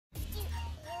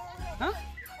Huh?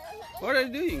 What are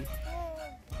you doing?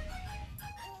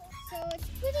 So it's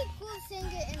pretty cool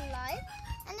seeing it in live,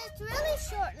 and it's really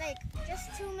short, like just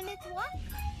 2 minutes walk.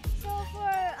 So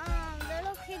for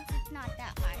little kids, it's not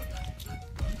that hard.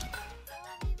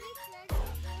 We reached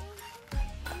Redwood.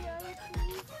 We are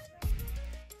pleased.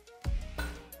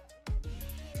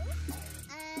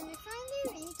 And we finally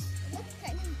reached. It looks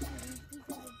kind of green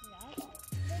because of drought.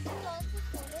 They do lots of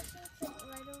photo shoots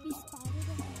right over. We spotted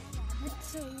a rabbit,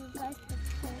 so you guys could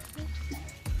focus.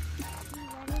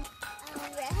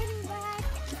 We're heading back,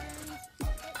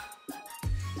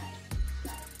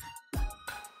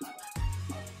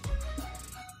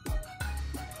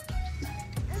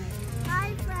 and hi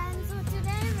friends, so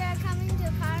today we're coming to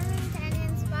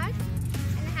Canyons Park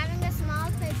and having a small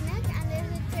picnic, and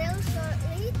there's a trail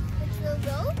shortly which we'll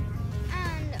go,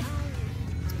 and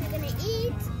we're gonna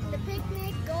eat the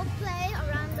picnic, go play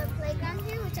around the playground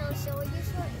here, which I'll show you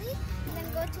shortly, and then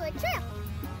go to a trail.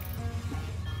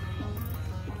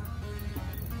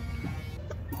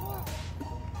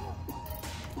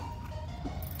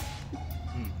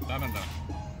 Lavender.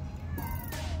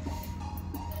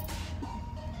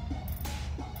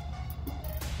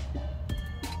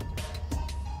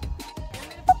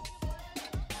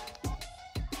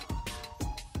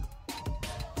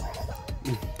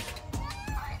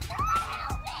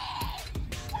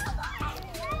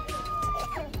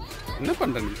 என்ன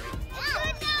பண்ற நீ?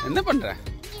 என்ன பண்ற?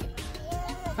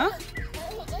 Huh?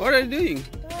 What are you doing?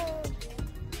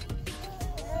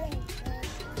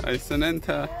 Hi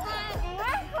Samantha.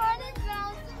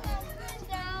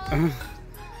 I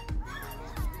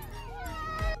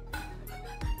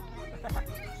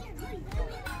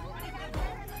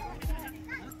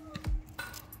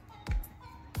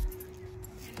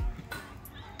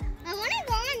want to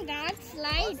go on that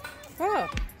slide. Oh.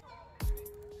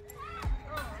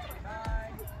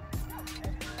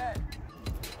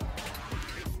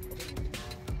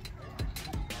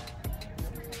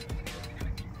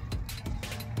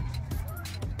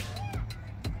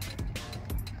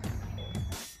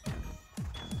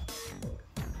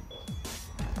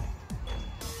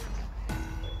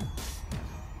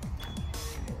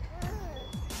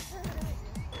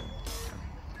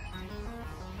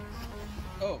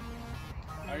 Oh,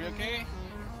 are you okay?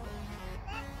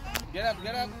 Get up,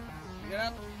 get up, get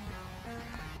up.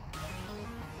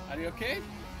 Are you okay?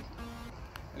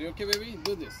 Are you okay, baby?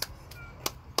 Do this.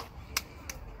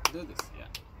 Do this, yeah.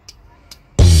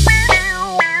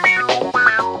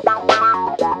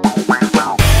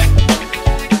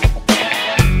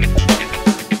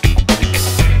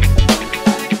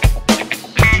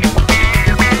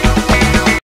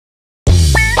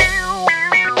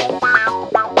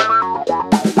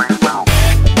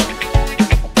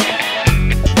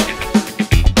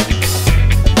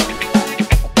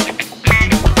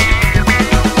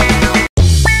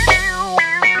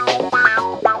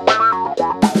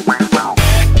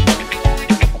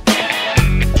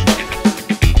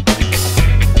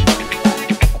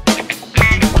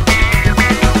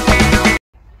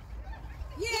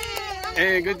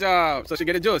 Hey, good job. So she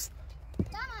get a juice.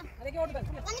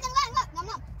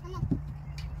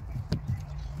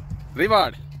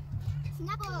 Reward.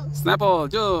 Snapple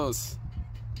juice.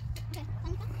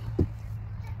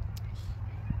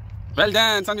 Well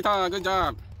done, Sanita. Good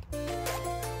job.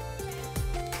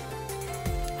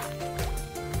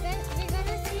 Then we're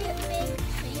gonna see a big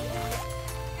tree,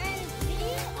 and we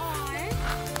are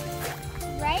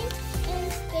right in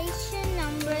station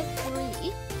number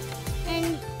 3, and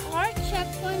our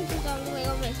checkpoint is all the way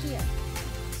over here.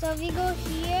 So we go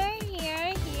here, here,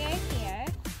 here, here,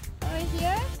 over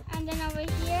here, and then over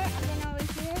here, and then over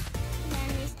here, and then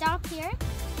we stop here,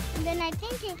 and then I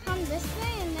think you come this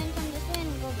way, and then come this way,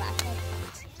 and go back like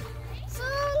that. So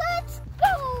let's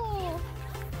go!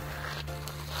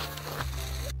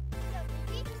 So we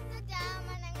reached the dam,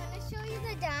 and I'm going to show you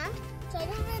the dam. So I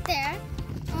got right there.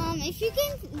 If you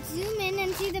can zoom in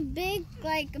and see the big,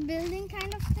 like, building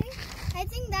kind of thing, I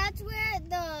think that's where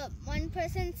the one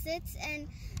person sits and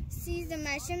sees the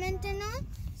measurement and all.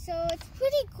 So it's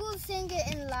pretty cool seeing it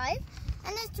in live,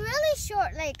 and it's really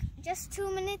short, like just 2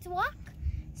 minutes walk.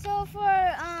 So for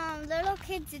little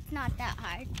kids, it's not that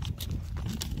hard.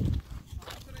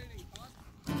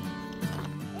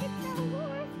 It's a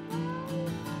horse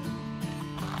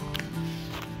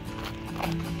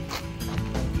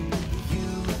You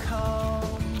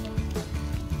come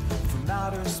from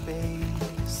outer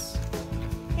space.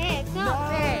 Hey, it's not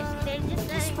fair. They're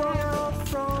just Sprung up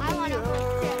from I want a the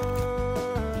horse too.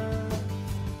 earth.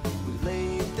 We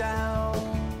laid down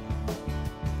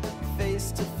face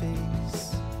to face.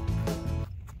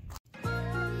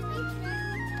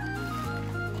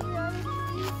 We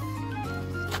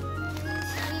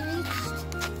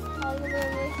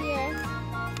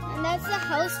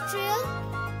house trail.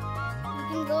 We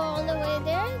can go all the way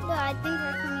there, but I think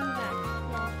we're coming back.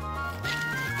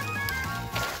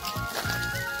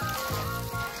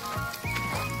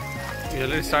 We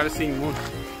already started seeing moon.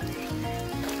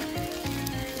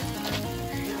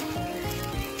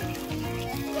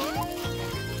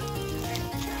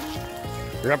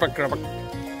 Rapak, rapak.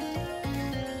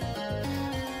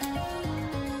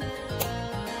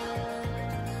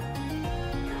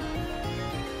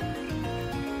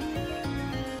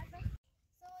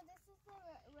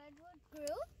 Redwood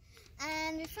grew,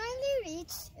 and we finally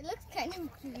reached. It looks kind of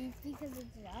creepy because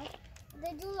it's dark.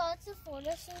 They do lots of photo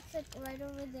shoots like right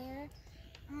over there.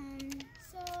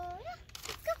 So yeah,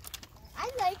 let's go. I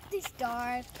like this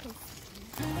dark.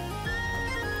 So we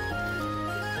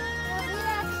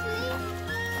actually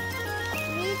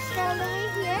reached all the way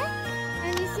here,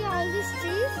 and you see all these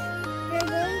trees. We're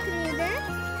going through there.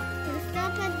 We'll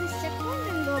stop at this checkpoint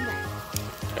and go back.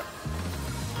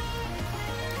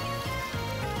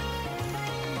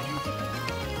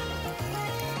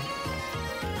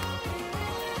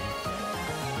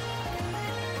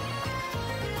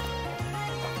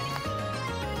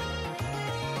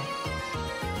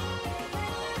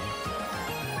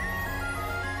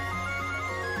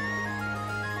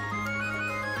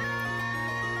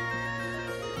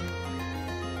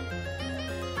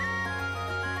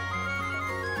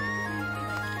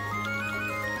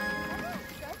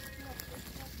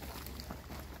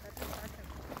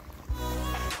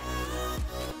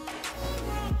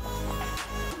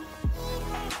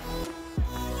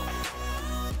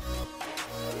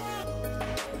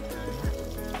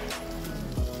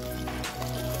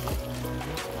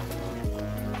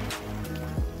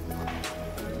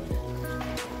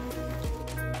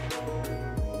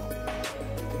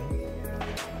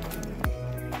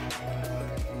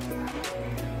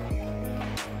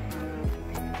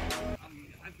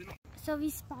 So we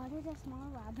spotted a small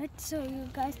rabbit, so you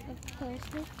guys look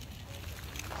closely.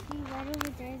 See right over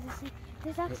there,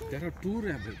 there's actually There are two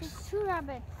rabbits. there's two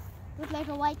rabbits with like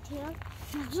a white tail.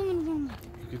 Now zoom in, zoom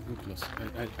in. You can go close.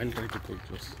 I'll try to go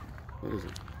close. Where is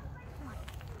it?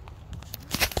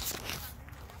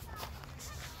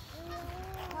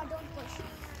 Oh, don't push.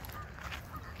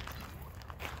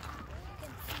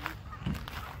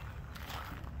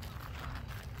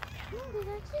 There's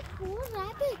actually 4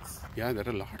 rabbits. Yeah, there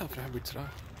are a lot of rabbits, right?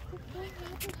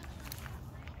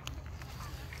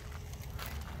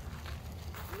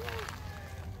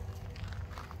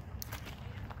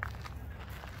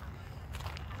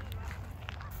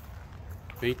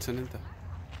 Wait, Sananta.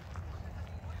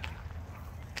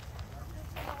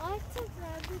 Lots of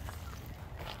rabbits.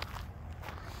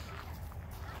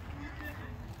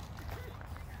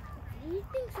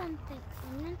 Eating something.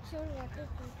 I'm not sure what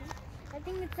it's eating. I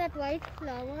think it's that white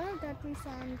flower that we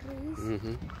saw on trees.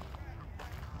 Mm-hmm.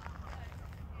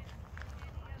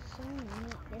 So many.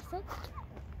 There's so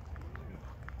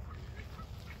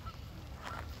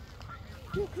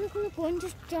look, one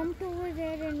just jumped over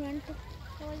there and went to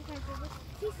all kinds of it.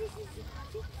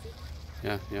 See.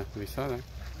 Yeah, we saw that.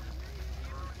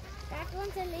 That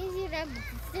one's a lazy rabbit.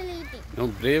 It's still eating. No,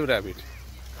 brave rabbit.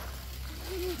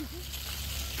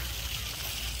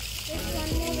 There's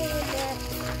one more over there.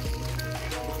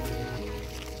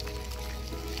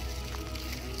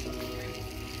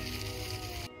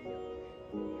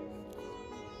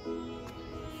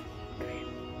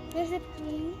 There's a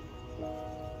tree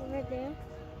over there.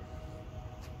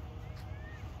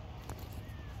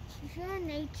 If you're a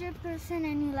nature person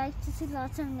and you like to see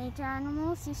lots of nature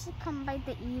animals, you should come by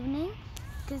the evening,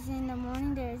 because in the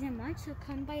morning there isn't much. So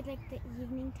come by like the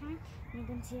evening time and you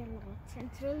can see a lot. And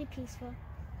it's really peaceful.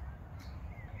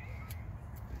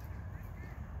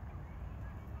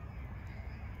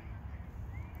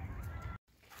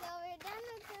 So we're done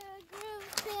with the group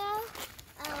trail.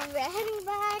 We're heading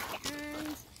back,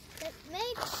 and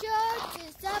make sure to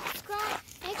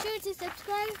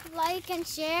subscribe, like and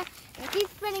share, and keep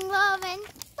spreading love, and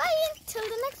bye until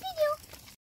the next video.